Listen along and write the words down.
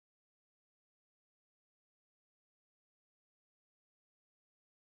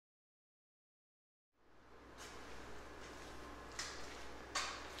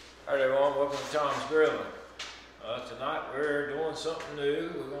welcome to Tom's Grilling. Tonight we're doing something new.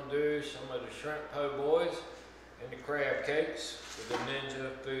 We're going to do some of the shrimp po' boys and the crab cakes with the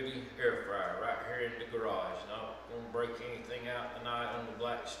Ninja Foodi air fryer right here in the garage. Not going to break anything out tonight on the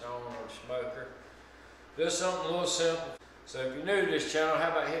Blackstone or the smoker. Just something a little simple. So if you're new to this channel, how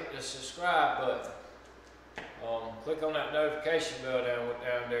about hit the subscribe button? Click on that notification bell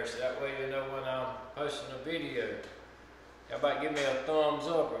down there so that way you know when I'm posting a video. How about give me a thumbs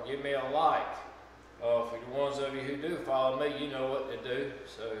up or give me a like? For the ones of you who do follow me, you know what to do.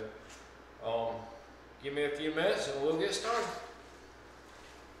 So give me a few minutes and we'll get started.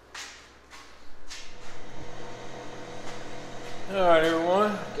 Alright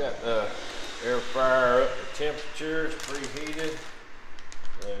everyone, got the air fryer up to temperature, it's preheated.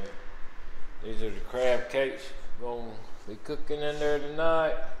 So these are the crab cakes we're going to be cooking in there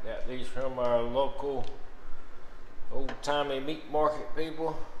tonight. Got these from our local old-timey meat market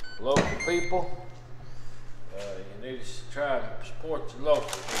people, local people. You need to try and support the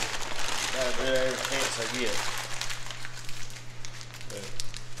locals. Gotta do every chance I get. So,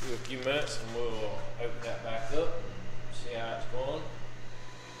 do a few minutes and we'll open that back up and see how it's going.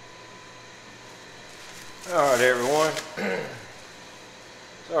 Alright everyone.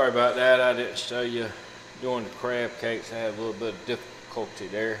 Sorry about that, I didn't show you doing the crab cakes. I had a little bit of difficulty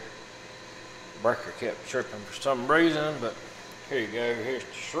there. Breaker kept tripping for some reason, but here you go. Here's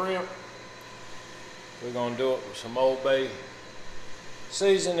the shrimp. We're going to do it with some Old Bay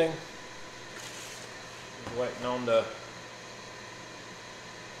seasoning. Just waiting on the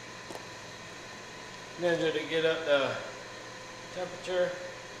Ninja to get up the temperature.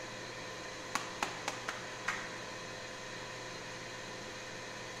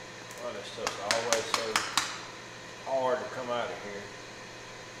 Well, this stuff's always so hard to come out of here.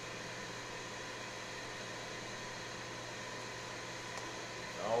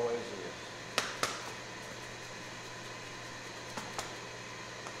 Always is.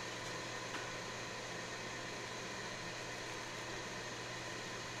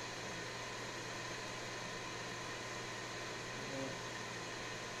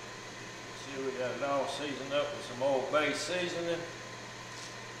 See, we got it all seasoned up with some Old Bay seasoning.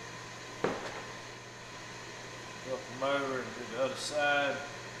 Flip them over to the other side.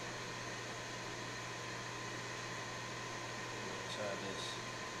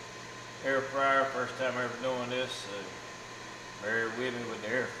 Air fryer, first time ever doing this, so bear with me with the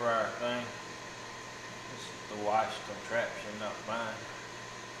air fryer thing. This is the wife's contraption, not mine.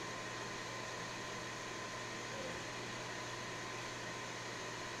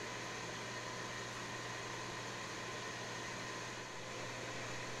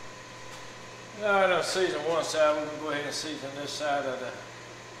 Alright, I'll season one side. We're going to go ahead and season this side of the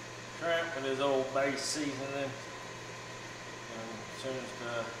shrimp with this Old Bay seasoning. And as soon as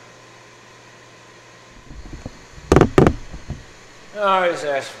Alright, it's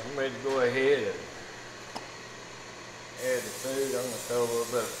asking for me to go ahead and add the food. I'm going to throw a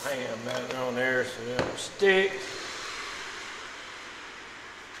little bit of Pam down on there so it don't stick.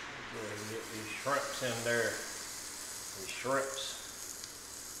 Go ahead and get these shrimps in there. These shrimps.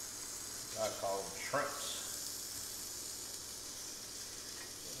 I call them shrimps.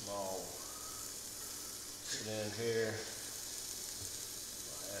 Get them all put in here.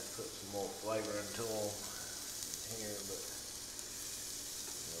 I have to put some more flavor into them here, but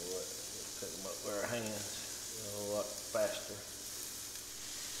pick them up with our hands a little lot faster.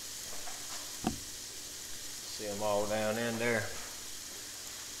 See them all down in there.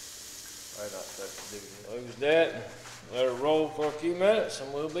 Right up there. Close that and let it roll for a few minutes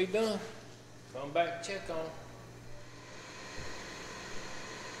and we'll be done. Come back and check on them.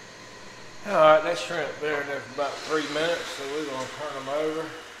 Alright, that shrimp there for about 3 minutes, so we're going to turn them over.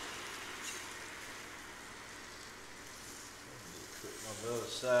 Put them on the other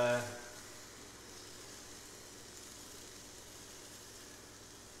side.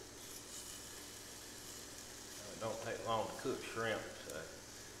 Don't take long to cook shrimp, so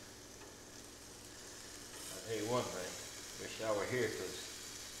I'll tell you one thing, wish y'all were here because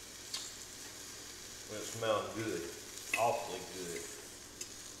it's smelling good, awfully good.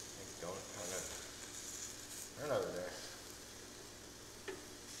 Don't turn over there.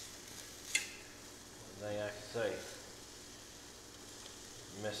 One thing I can say,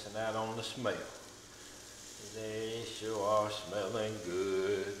 missing out on the smell. They sure are smelling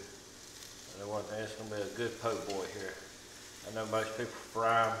good. And one thing, it's going to be a good po' boy here. I know most people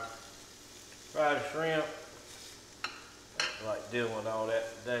fry the shrimp. I don't like dealing with all that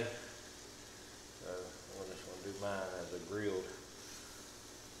today. So I'm just going to do mine as a grilled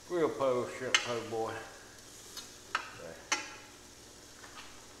shrimp po' boy.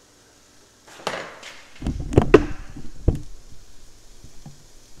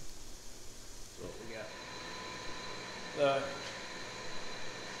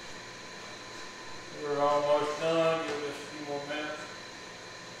 we're almost done. Give us a few more minutes.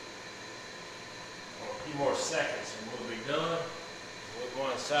 Or a few more seconds and we'll be done. We'll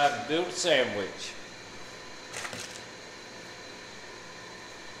go inside and build a sandwich.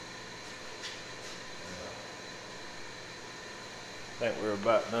 I think we're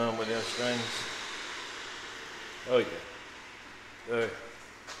about done with those things. Oh yeah. Good.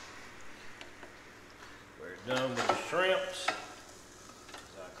 We're done with the shrimps. As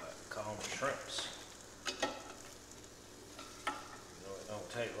I like to call them shrimps. You know, it don't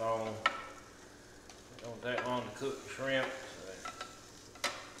take long. It don't take long to cook the shrimp. So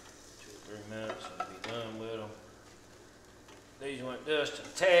 2 or 3 minutes and be done with them. These went just a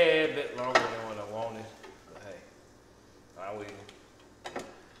tad bit longer than what I wanted. But hey, I will.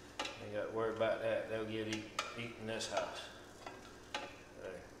 Ain't got to worry about that. They'll get eaten in this house.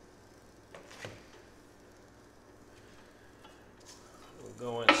 We'll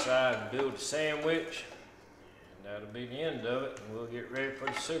go inside and build a sandwich. And that'll be the end of it. And we'll get ready for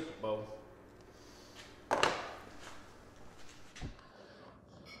the Super Bowl.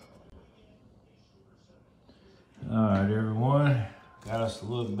 Alright everyone, got us a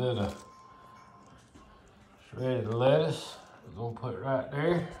little bit of shredded lettuce. We're gonna put it right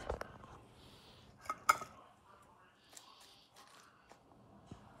there.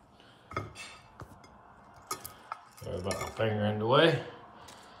 Sorry about my finger in the way.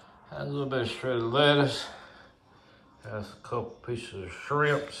 Had a little bit of shredded lettuce. Has a couple pieces of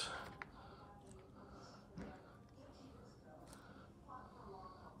shrimps.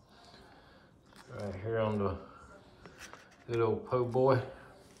 Right here on the good old po' boy.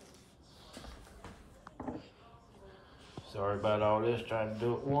 Sorry about all this, trying to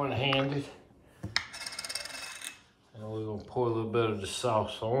do it one-handed. And we're gonna pour a little bit of the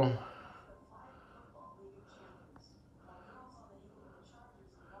sauce on.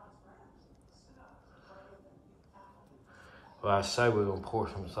 Well, I say we're gonna pour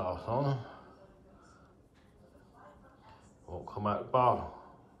some sauce on them. Won't come out the bottom.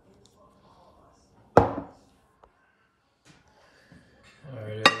 All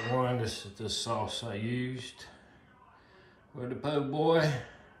right, everyone, this is the sauce I used with the po' boy.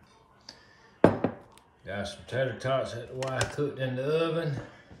 Got some tater tots that the wife cooked in the oven.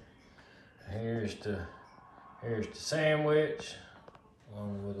 Here's the sandwich,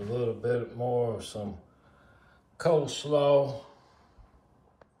 along with a little bit more of some coleslaw.